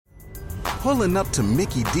Pulling up to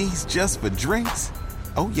Mickey D's just for drinks?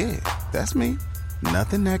 Oh yeah, that's me.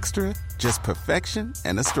 Nothing extra, just perfection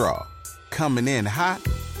and a straw. Coming in hot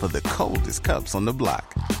for the coldest cups on the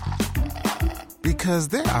block. Because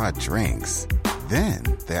there are drinks. Then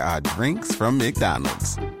there are drinks from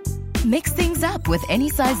McDonald's. Mix things up with any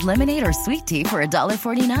size lemonade or sweet tea for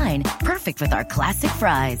 $1.49. Perfect with our classic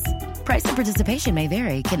fries. Price and participation may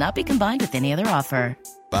vary. Cannot be combined with any other offer.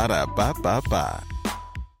 Ba-da-ba-ba-ba.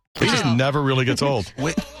 It just never really gets old.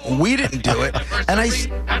 We didn't do it. And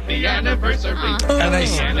Happy anniversary.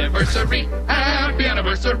 Anniversary. Happy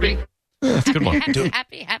anniversary. That's a good one.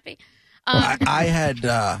 Happy.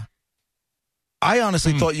 I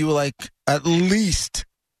honestly thought you were like at least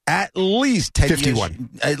 10 51.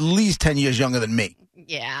 At least 10 years younger than me.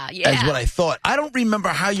 Yeah. That's what I thought. I don't remember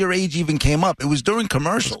how your age even came up. It was during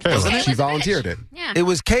commercials, wasn't it? She volunteered it. Yeah. It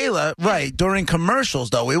was Kayla, right, during commercials,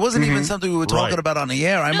 though. It wasn't even something we were talking about on the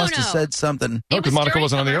air. I must have said something. No, because Monica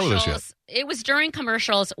wasn't on the air with us yet. It was during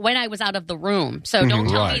commercials when I was out of the room. So don't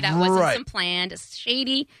tell me that wasn't some planned,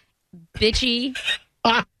 shady, bitchy.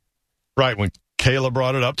 Right, when Kayla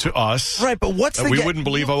brought it up to us. Right, but what's the... We wouldn't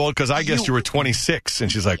believe how old, because I guessed you were 26.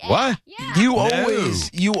 And she's like, what? Yeah. You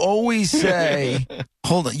always say...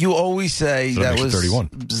 Hold on. You always say So that makes you was 31.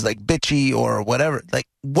 like bitchy or whatever. Like,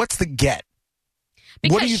 what's the get?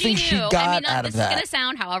 Because what do you think she got out of that? This is going to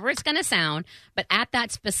sound however it's going to sound, but at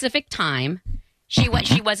that specific time, she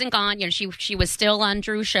wasn't gone. You know, she was still on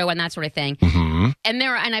Drew's show and that sort of thing. Mm-hmm. And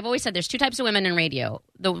I've always said there's two types of women in radio.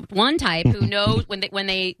 The one type who knows when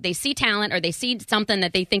they see talent or they see something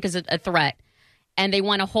that they think is a threat, and they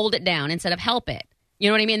want to hold it down instead of help it. You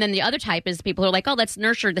know what I mean? And then the other type is people who are like, oh, let's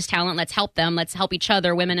nurture this talent. Let's help them. Let's help each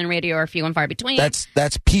other. Women in radio are few and far between. That's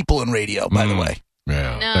people in radio, by the way.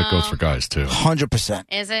 Yeah, No. that goes for guys, too. 100%.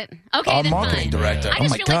 Is it? Okay, Our then marketing fine. director. I Oh, just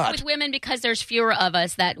my feel God. like with women, because there's fewer of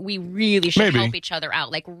us, that we really should help each other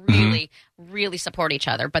out. Like, really, really support each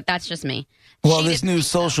other. But that's just me. Well, She this didn't new think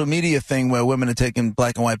so. social media thing where women are taking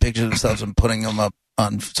black and white pictures of themselves and putting them up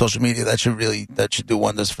on social media, that should do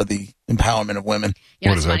wonders for the empowerment of women. You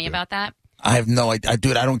know What what's does that funny do? about that? I have no idea.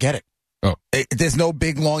 Dude, I don't get it. Oh. There's no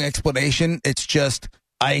big, long explanation. It's just,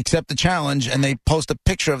 I accept the challenge, and they post a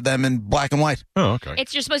picture of them in black and white. Oh, okay.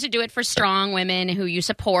 You're supposed to do it for strong women who you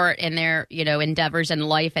support in their, endeavors in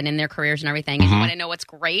life and in their careers and everything. And you want to know what's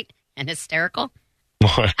great and hysterical?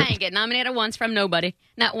 I ain't get nominated once from nobody.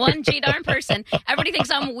 Not one darn person. Everybody thinks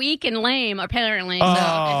I'm weak and lame, apparently. So.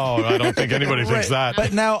 Oh, I don't think anybody thinks that.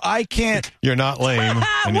 But now I can't. You're not lame.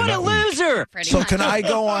 and you're not weak. Loser! Pretty So much. can I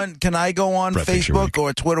go on Brett thinks you're Facebook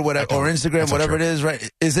or Twitter, whatever, or Instagram, That's not whatever it true. is? Right?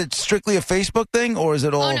 Is it strictly a Facebook thing, or is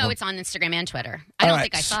it all? Oh, of no, them? it's on Instagram and Twitter. I All don't right.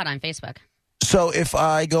 think I saw it on Facebook. So if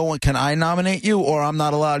I go, can I nominate you, or I'm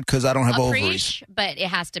not allowed because I don't have A ovaries? preach, but it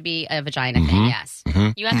has to be a vagina thing, yes.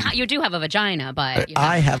 You do have a vagina, but...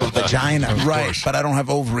 I have a vagina, right? course. But I don't have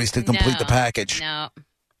ovaries to complete the package. No,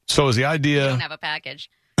 So is the you idea... don't have a package.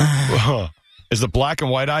 Is the black and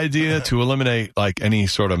white idea to eliminate like any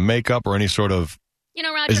sort of makeup or any sort of... You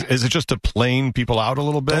know, Roger... Is it just to plane people out a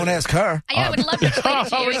little bit? Don't ask her. I would love to explain it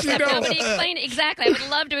to you, How would except you know? nobody explained it. Exactly. I would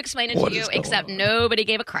love to explain it to you, except nobody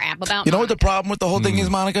gave a crap about You know what the Monica. problem with the whole thing is,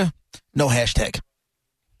 Monica? No hashtag.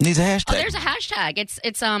 Needs a hashtag. Oh, there's a hashtag.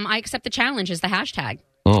 It's I accept the challenge is the hashtag.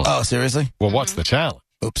 Oh, seriously? Well, what's the challenge?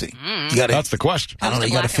 Oopsie. You gotta, That's the question. I don't know.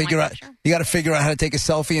 You got to Post a black and figure white out. picture? You got to figure out how to take a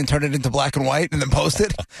selfie and turn it into black and white and then post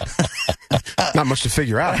it. Not much to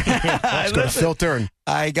figure out. Just got to filter and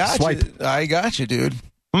I got Swipe. you. I got you, dude.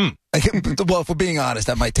 Well, if we're being honest,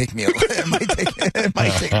 that might take me. It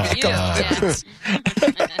might take me a You, couple minutes.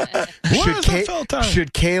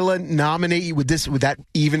 should Kayla nominate you? Would that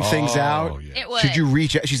even things out? Yeah. It would. Should you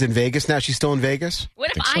reach out? She's in Vegas now. She's still in Vegas? What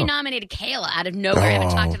if Think I so. nominated Kayla out of nowhere? I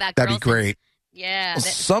haven't talked to that girl. That'd be great. Yeah.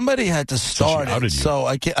 Somebody had to start outed it, you. so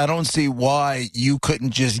I don't see why you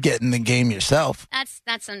couldn't just get in the game yourself. That's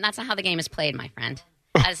not how the game is played, my friend.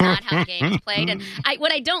 That is not how the game is played. And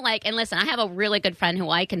what I don't like, and listen, I have a really good friend who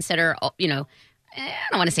I consider, I don't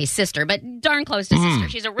want to say sister, but darn close to sister.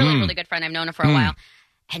 She's a really, really good friend. I've known her for a while.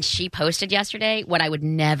 And she posted yesterday what I would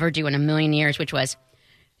never do in a million years, which was,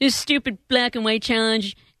 this stupid black and white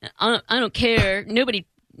challenge, I don't care.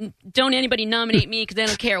 Don't anybody nominate me because I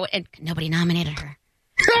don't care. And nobody nominated her.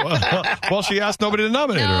 Well, she asked nobody to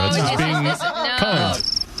nominate her. That's just being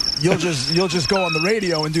kind. You'll just go on the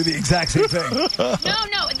radio and do the exact same thing.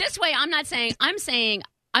 No. This way, I'm not saying. I'm saying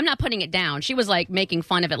I'm not putting it down. She was like making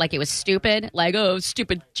fun of it, like it was stupid. Like, oh,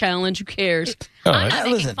 stupid challenge. Who cares? All I'm right. not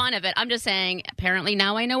making Listen. fun of it. I'm just saying. Apparently,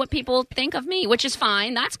 now I know what people think of me, which is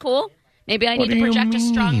fine. That's cool. Maybe I need to project a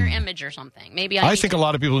stronger image or something. Maybe I need think to- a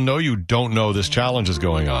lot of people who know you don't know this challenge is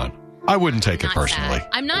going on. I wouldn't take it Not personally. sad.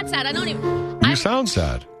 I'm not sad. I don't even. You sound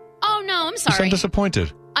sad. Oh no, I'm You sorry. sound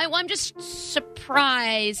disappointed. I'm just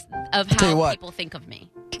surprised of tell you how what. people think of me.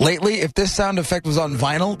 Lately, if this sound effect was on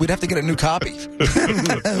vinyl, we'd have to get a new copy.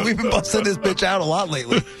 We've been busting this bitch out a lot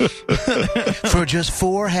lately. For just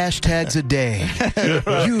 4 hashtags a day,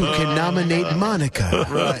 you can nominate Monica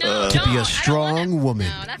to be a strong woman.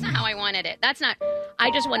 No, that's not how I wanted it. That's not. I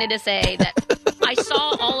just wanted to say that I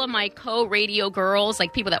saw all of my co-radio girls,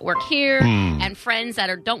 like people that work here and friends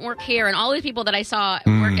that don't work here, and all these people that I saw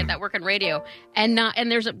that work in radio, and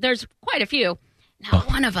there's quite a few.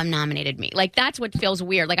 Not one of them nominated me. Like, that's what feels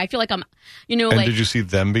weird. Like, I feel like I'm, And like. did you see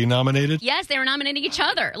them be nominated? Yes, they were nominating each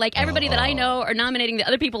other. Like, everybody that I know are nominating the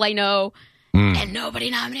other people I know, and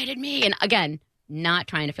nobody nominated me. And again, not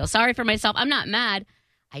trying to feel sorry for myself. I'm not mad.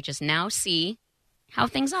 I just now see how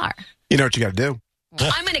things are. You know what you got to do?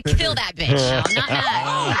 I'm going to kill that bitch. No, I'm not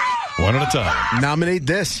mad. One at a time. Nominate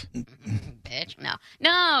this. Bitch, no.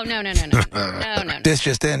 No. This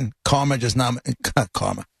just in. Carmen just nominated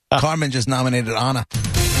Anna.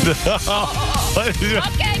 Okay,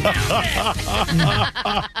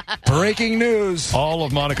 Breaking news. All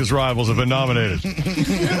of Monica's rivals have been nominated.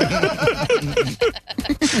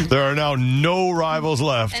 There are now no rivals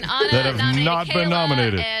left and Anna that have nominated not Kayla, been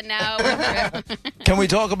nominated. And now Can we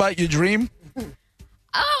talk about your dream?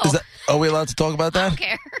 Are we allowed to talk about I that? don't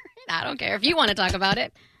care. I don't care if you want to talk about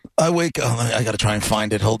it. I got to try and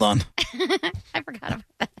find it. Hold on. I forgot about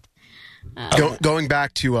that. Going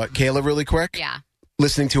back to Kayla really quick. Yeah.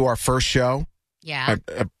 Listening to our first show. Yeah.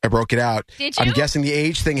 I broke it out. Did you? I'm guessing the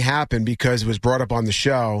age thing happened because it was brought up on the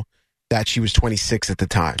show that she was 26 at the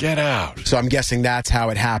time. Get out. So I'm guessing that's how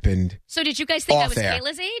it happened. So did you guys think I Off was air.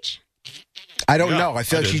 Kayla's age? I don't Yeah, know. I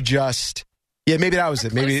feel I like did. she just... Yeah, maybe that was Or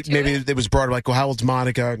it. Maybe close to it was brought up like, well, how old's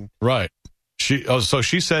Monica? And- Right. So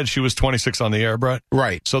she said she was 26 on the air, Brett.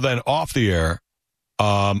 Right. So then off the air,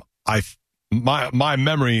 my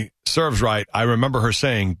memory serves right. I remember her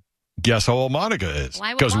saying, "Guess how old Monica is?"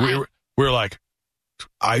 Why? Because we were like,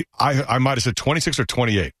 I might have said 26 or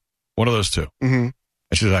 28, one of those two. Mm-hmm. And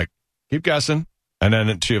she's like, "Keep guessing." And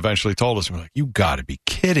then she eventually told us, and we're like, "You got to be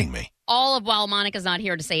kidding me!" All of while Monica's not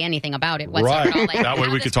here to say anything about it whatsoever. Right. Like, That way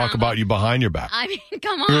we could talk about you behind your back. I mean,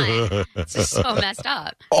 come on. It's just so messed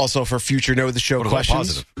up. Also, for future Know the Show What about questions,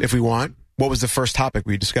 positive? if we want, what was the first topic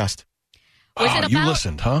we discussed? Was it you about-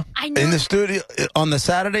 listened, huh? I know. In the studio on the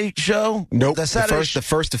Saturday show? Nope. The Saturday the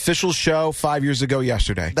first official show 5 years ago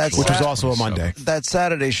yesterday, That's which was Sat- also a Monday. That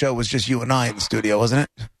Saturday show was just you and I in the studio, wasn't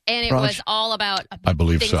it? And it Raj? was all about I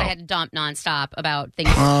believe things so. I had to dump nonstop about things.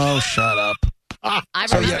 Oh, shut up. I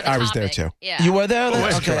So, remember yeah, the I was there, topic. too. Yeah. You were there? Oh,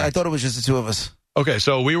 wait, Okay, I correct. thought it was just the two of us. Okay,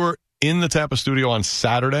 so we were in the Tampa studio on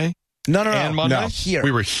Saturday No. and Monday. No. Here. We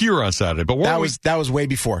were here on Saturday, but That was way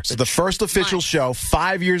before. So the first official Month. show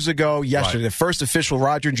 5 years ago yesterday, Right. the first official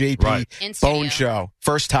Roger and JP Right. In studio. Bone show.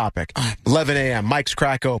 First topic, 11 a.m. Mics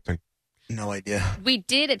crack open. No idea. We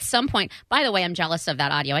did at some point. By the way, I'm jealous of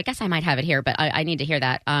that audio. I guess I might have it here, but I need to hear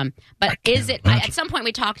that. But is it at some point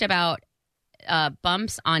we talked about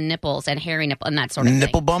bumps on nipples and hairy nipple and that sort of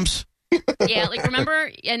Nipple thing? bumps? Yeah, like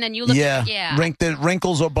remember? And then you look. Yeah. Yeah.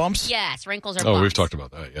 Wrinkles or bumps? Yes, wrinkles or Oh, bumps. we've talked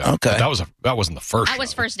about that. Yeah. Okay. But that wasn't the first. That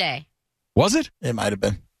was show. first day. Was it? It might have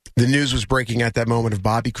been. The news was breaking at that moment of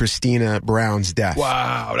Bobby Christina Brown's death.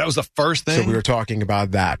 Wow, that was the first thing. So we were talking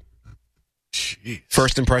about that. Jeez.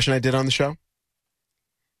 First impression I did on the show.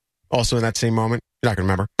 Also in that same moment. You're not going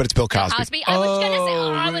to remember, but it's Bill Cosby. Cosby. I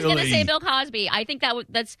was gonna really? say Bill Cosby. I think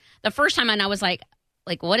that's the first time, and I was like,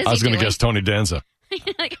 what is I was he going doing? to guess Tony Danza.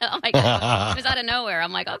 Like, oh my god, it was out of nowhere.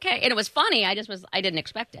 I'm like, okay, and it was funny. I didn't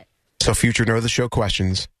expect it. So future Know the Show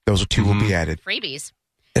questions, those two will be added. Freebies.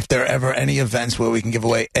 If there are ever any events where we can give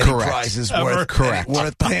away any Correct. prizes Ever.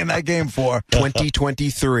 worth playing that game for,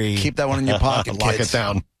 2023. keep that one in your pocket, Lock kids. it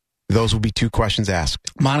down. Those will be two questions asked.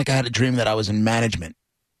 Monica had a dream that I was in management.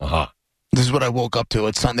 Uh-huh. This is what I woke up to.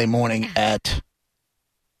 It's Sunday morning at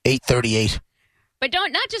 8:38. But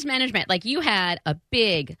not just management. Like you had a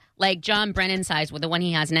big, like John Brennan size with the one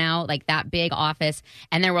he has now, like that big office,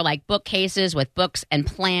 and there were like bookcases with books and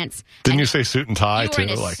plants. Didn't and you say suit and tie you were too? in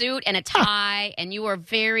a Like, suit and a tie, and you were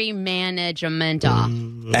very managemental.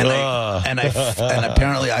 And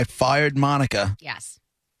apparently I fired Monica, Yes.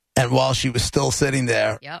 and while she was still sitting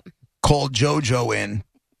there, Yep. called JoJo in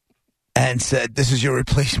and said, "This is your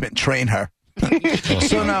replacement. Train her."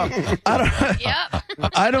 So now Yep.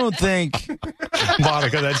 I don't think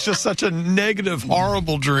Monica, that's just such a negative,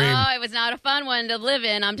 horrible dream. Oh, it was not a fun one to live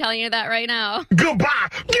in. I'm telling you that right now. Goodbye.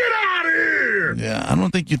 Get out of here. Yeah, I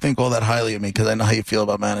don't think you think all that highly of me because I know how you feel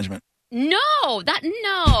about management. That's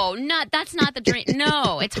not the dream.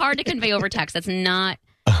 No, it's hard to convey over text. That's not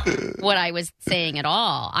what I was saying at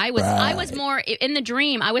all. I was more in the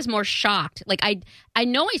dream. I was more shocked. Like I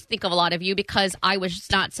know I think of a lot of you because I was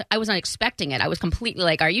not expecting it. I was completely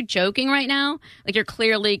like, are you joking right now? Like you're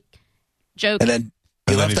clearly joking. And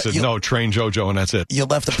then he said, no, train JoJo, and that's it. You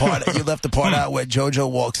left the part out where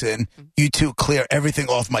JoJo walks in. You two clear everything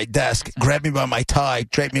off my desk, grab me by my tie,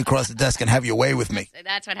 drape me across the desk, and have your way with me.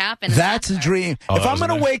 That's what happened. That's a dream. If I'm going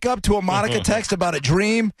to wake up to a Monica text about a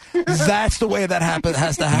dream, that's the way that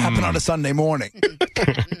has to happen on a Sunday morning.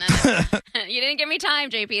 You didn't give me time,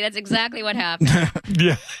 JP. That's exactly what happened.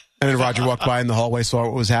 Yeah. And then Roger walked by in the hallway, saw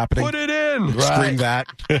what was happening. Put it in. Screamed that.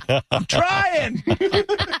 I'm trying.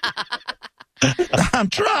 I'm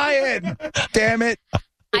trying. Damn it.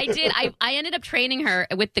 I did. I ended up training her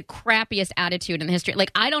with the crappiest attitude in the history.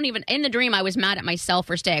 Like, I don't even, in the dream, I was mad at myself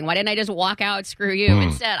for staying. Why didn't I just walk out, screw you?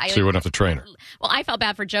 Instead, So you wouldn't have to train her. Well, I felt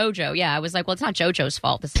bad for JoJo. Yeah, I was like, well, it's not JoJo's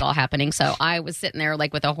fault this is all happening. So I was sitting there,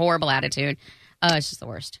 like, with a horrible attitude. It's just the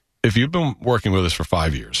worst. If you've been working with us for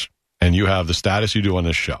 5 years, and you have the status you do on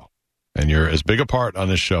this show, and you're as big a part on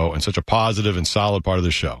this show, and such a positive and solid part of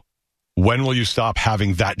the show, when will you stop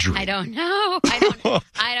having that dream? I don't know. I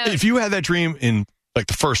don't. If you had that dream in like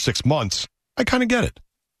the first 6 months, I kind of get it.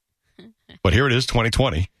 But here it is,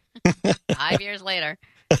 2020. 5 years later.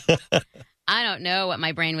 I don't know what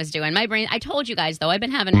my brain was doing. My brain, I told you guys, though, I've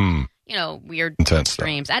been having, weird intense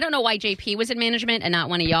dreams. I don't know why JP was in management and not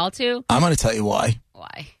one of y'all two. I'm going to tell you why.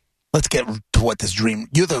 Why? Let's get to what this dream,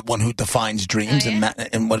 you're the one who defines dreams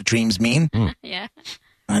and what dreams mean. Yeah.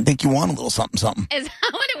 I think you want a little something, something. Is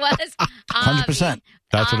that what it was? 100%.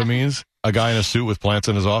 That's what it means? A guy in a suit with plants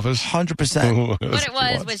in his office? 100%. What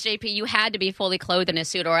it was JP, you had to be fully clothed in a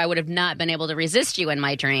suit or I would have not been able to resist you in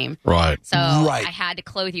my dream. Right. So I had to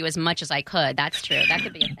clothe you as much as I could. That's true. That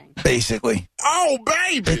could be a thing. Basically. Oh,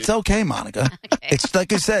 baby. It's okay, Monica. Okay. It's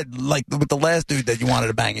like I said, like with the last dude that you wanted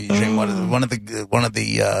to bang in your dream, one of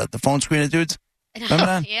the phone screener dudes. Remember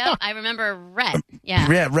that? Yeah, I remember Rhett. Yeah.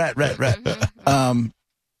 Rhett. Mm-hmm.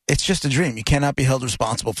 It's just a dream. You cannot be held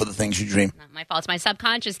responsible for the things you dream. Not my fault. It's my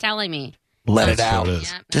subconscious telling me. Let it out. Yep,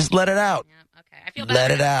 just let it out. Yep, okay. I feel better.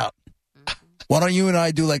 Let it out. Mm-hmm. Why don't you and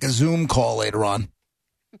I do like a Zoom call later on?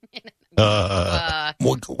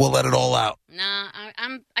 We'll let it all out. No,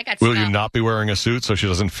 I got. Will you not be wearing a suit so she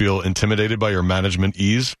doesn't feel intimidated by your management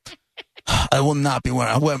ease? I will not be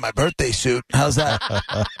wearing. I'll wear my birthday suit. How's that?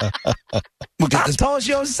 I'll toss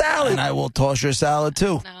your salad. And I will toss your salad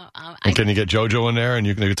too. No, and can you get JoJo in there and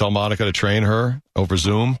you can tell Monica to train her over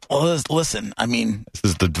Zoom? Well, listen, I mean,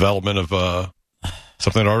 this is the development of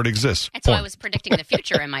something that already exists. That's why I was predicting the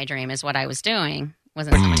future in my dream. Is what I was doing.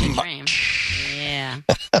 Wasn't so much a dream. Yeah.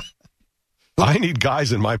 I need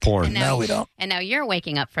guys in my porn. No, we don't. And now you're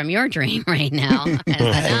waking up from your dream right now. No,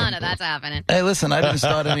 that's happening. Hey, listen, I didn't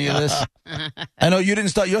start any of this. I know you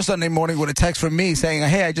didn't start your Sunday morning with a text from me saying,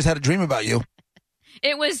 hey, I just had a dream about you.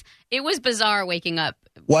 It was bizarre waking up.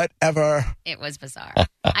 Whatever. It was bizarre.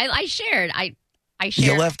 I shared.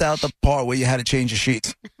 You left out the part where you had to change your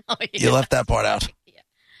sheets. Oh, yeah. You left that part out.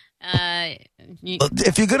 Yeah.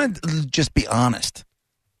 If you're going to just be honest,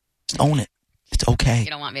 just own it. It's okay. You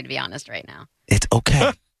don't want me to be honest right now. It's okay.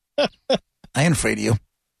 I ain't afraid of you.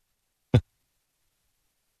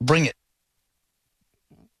 Bring it.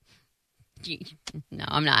 No,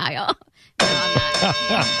 I'm not.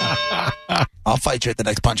 I'll fight you at the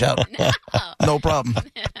next punch out. No problem.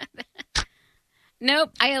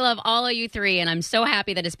 Nope. I love all of you three, and I'm so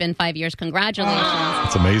happy that it's been 5 years. Congratulations.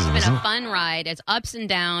 It's amazing. It's been a fun ride. It's ups and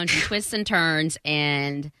downs, and twists and turns,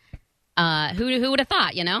 and who would have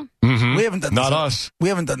thought, you know? Mm-hmm. We haven't done Not this us. We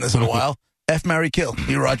haven't done this in a while. F, marry, kill.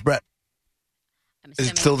 You, Raj, Brett.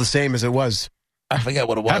 Is it still the same as it was? I forget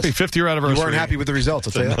what it was. Happy 5th year anniversary. You weren't happy with the results,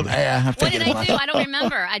 I'll tell you that. Yeah, What did I do? I don't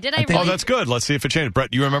remember. Oh, that's good. Let's see if it changed.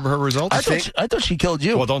 Brett, do you remember her results? I thought she killed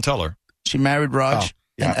you. Well, don't tell her. She married Raj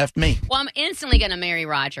and F'd me. Well, I'm instantly going to marry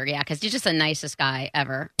Roger, yeah, because he's just the nicest guy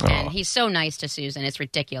ever. And he's so nice to Susan. It's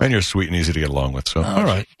ridiculous. And you're sweet and easy to get along with, so all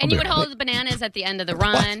right. And you would hold the bananas at the end of the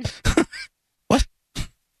run. What?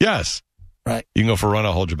 Yes. Right. You can go for a run,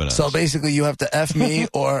 I'll hold your bananas. So basically you have to F me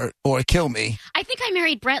or kill me. I think I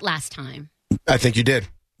married Brett last time. I think you did.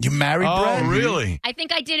 You married Brett? Oh, really? I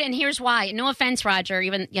think I did, and here's why. No offense, Roger,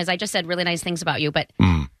 even as I just said really nice things about you, but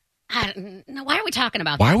why are we talking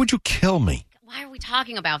about this? Why would you kill me? Why are we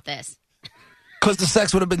talking about this? Because the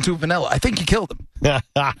sex would have been too vanilla. I think you killed him.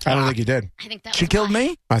 I don't think you did. I think that she killed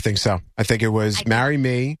me? I think so. I think it was marry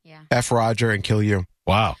me, F Roger, and kill you.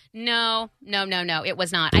 Wow. No. It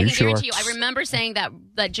was not. Are I you can sure? guarantee you. I remember saying that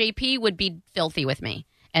JP would be filthy with me,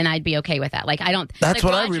 and I'd be okay with that. Like, I don't. That's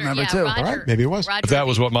like what Roger, I remember, too. Roger, All right, maybe it was. Roger If that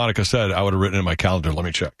was what Monica said, I would have written it in my calendar. Let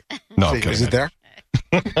me check. No, I'm kidding. Is it there?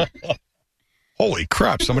 Holy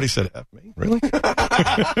crap, somebody said F me. Really? Put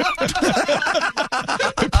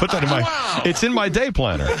that in my... Wow. It's in my day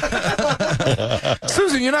planner.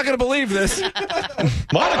 Susan, you're not going to believe this.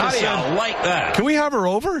 Monica said, I like that. Can we have her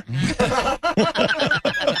over?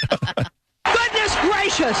 Goodness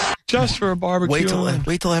gracious! Just for a barbecue.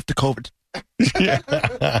 Wait till after COVID.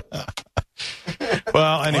 Yeah.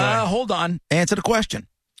 Well, anyway. Hold on. Answer the question.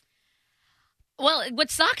 Well, what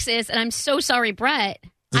sucks is, and I'm so sorry, Brett.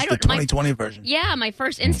 This is the 2020 version. Yeah, my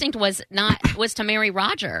first instinct was to marry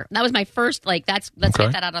Roger. That was my first, let's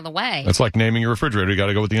get that out of the way. That's like naming your refrigerator. You got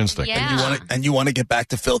to go with the instinct. Yeah. And you want to get back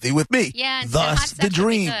to filthy with me. Yeah. Thus the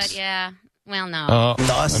dreams. Yeah. Well, no.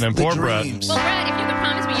 Thus and then the poor dreams. Well, Brett, if you could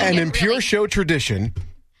promise me, And in pure show tradition.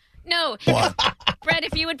 No. What? Brett,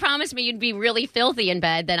 if you would promise me you'd be really filthy in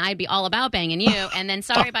bed, then I'd be all about banging you. And then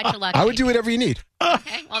sorry about your luck. I would do whatever you need.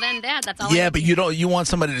 Okay. Well, then that's all. Yeah, but you want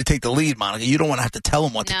somebody to take the lead, Monica. You don't want to have to tell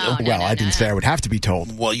them what to do. No, I didn't say I would have to be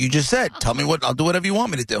told. Well, you just said, tell me what, I'll do whatever you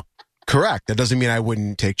want me to do. Correct. That doesn't mean I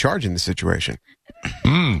wouldn't take charge in the situation.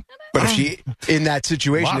 But if she, in that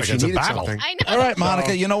situation, Monica, if she it's a needed battle. something. I know. All right,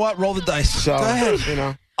 Monica, you know what? Roll the dice. So, Go ahead. you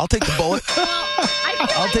know. I'll take the bullet.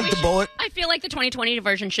 I'll take the bullet. I feel like the 2020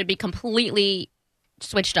 version should be completely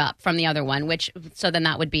switched up from the other one, so then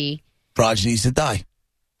that would be... Raj needs to die.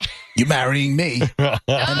 You're marrying me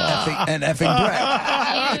and effing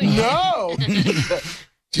Brett. No!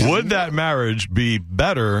 Would that marriage be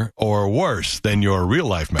better or worse than your real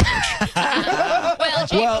life marriage? Well,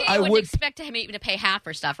 JP I wouldn't would expect me to pay half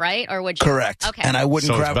for stuff, right? Or would you? Correct. Okay. And I wouldn't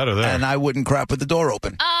So it's crap. better there. And I wouldn't crap with the door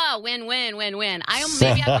open. Oh, win. Maybe I would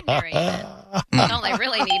marry him. That's all I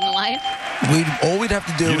really need in life. All we'd have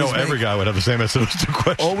to do is every guy would have the same answer to those two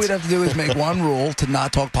questions. all we'd have to do is make one rule to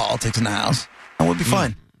not talk politics in the house, and we'll be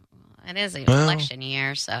fine. It is an election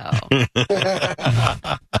year, so.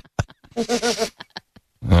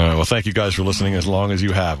 All right, well, thank you guys for listening as long as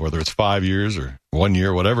you have, whether it's 5 years or 1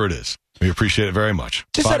 year, whatever it is. We appreciate it very much.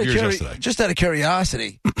 Just 5 years yesterday. Just out of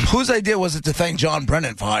curiosity, whose idea was it to thank John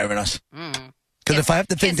Brennan for hiring us? Because if I have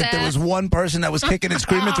to think that there was one person that was kicking and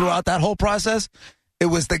screaming throughout that whole process, it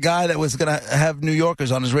was the guy that was going to have New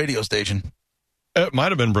Yorkers on his radio station. It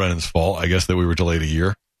might have been Brennan's fault, I guess, that we were delayed a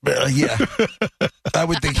year. Yeah. I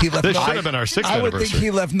would think he left. This should have been our 6th I would anniversary. think he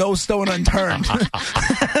left no stone unturned.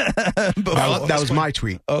 That was my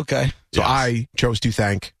tweet. Okay. So I chose to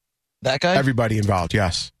thank That guy? everybody involved,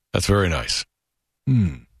 yes. That's very nice.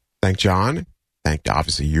 Thank John. Thank,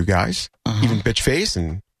 obviously, you guys. Even Bitchface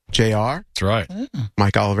and JR. That's right.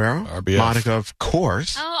 Mike Olivero. RBF. Monica, of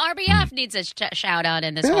course. Oh, RBF needs a shout out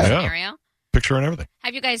in this whole scenario. Picture and everything.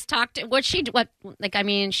 Have you guys talked? She's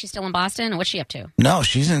still in Boston? What's she up to? No,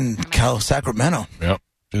 she's in Sacramento. Yep.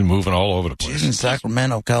 She's moving all over the place. She's in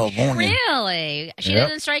Sacramento, California. Really? She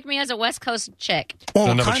doesn't strike me as a West Coast chick. Well,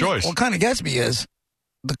 Doesn't have a choice. What kind of gets me is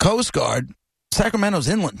the Coast Guard, Sacramento's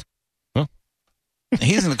inland. Huh?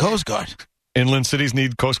 He's in the Coast Guard. Inland cities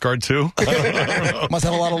need Coast Guard, too? Must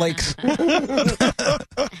have a lot of lakes.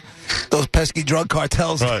 Those pesky drug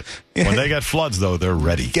cartels. Right. When they get floods, though, they're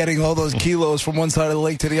ready. Getting all those kilos from one side of the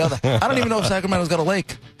lake to the other. I don't even know if Sacramento's got a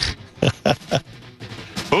lake.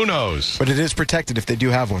 Who knows? But it is protected if they do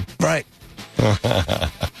have one. Right. So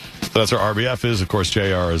that's where RBF is. Of course,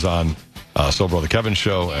 JR is on Soul Brother Kevin's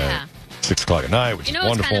show at 6 o'clock at night, which is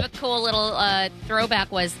wonderful. Kind of a cool little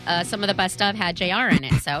throwback was some of the best stuff had JR in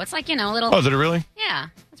it. So it's like, a little... Oh, did it really? Yeah,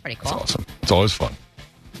 that's pretty cool. That's awesome. It's always fun.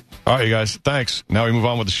 All right, you guys, thanks. Now we move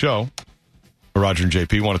on with the show. Roger and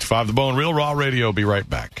JP, 105 The Bone, Real Raw Radio. Be right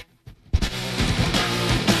back.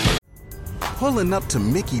 Pulling up to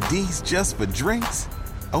Mickey D's just for drinks?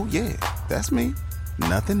 Oh, yeah, that's me.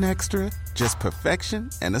 Nothing extra, just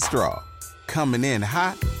perfection and a straw. Coming in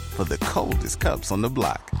hot for the coldest cups on the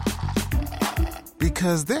block.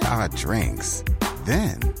 Because there are drinks.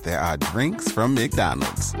 Then there are drinks from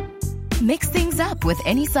McDonald's. Mix things up with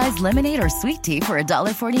any size lemonade or sweet tea for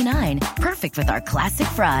 $1.49. Perfect with our classic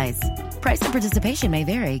fries. Price and participation may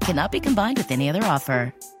vary. Cannot be combined with any other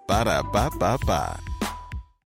offer. Ba-da-ba-ba-ba.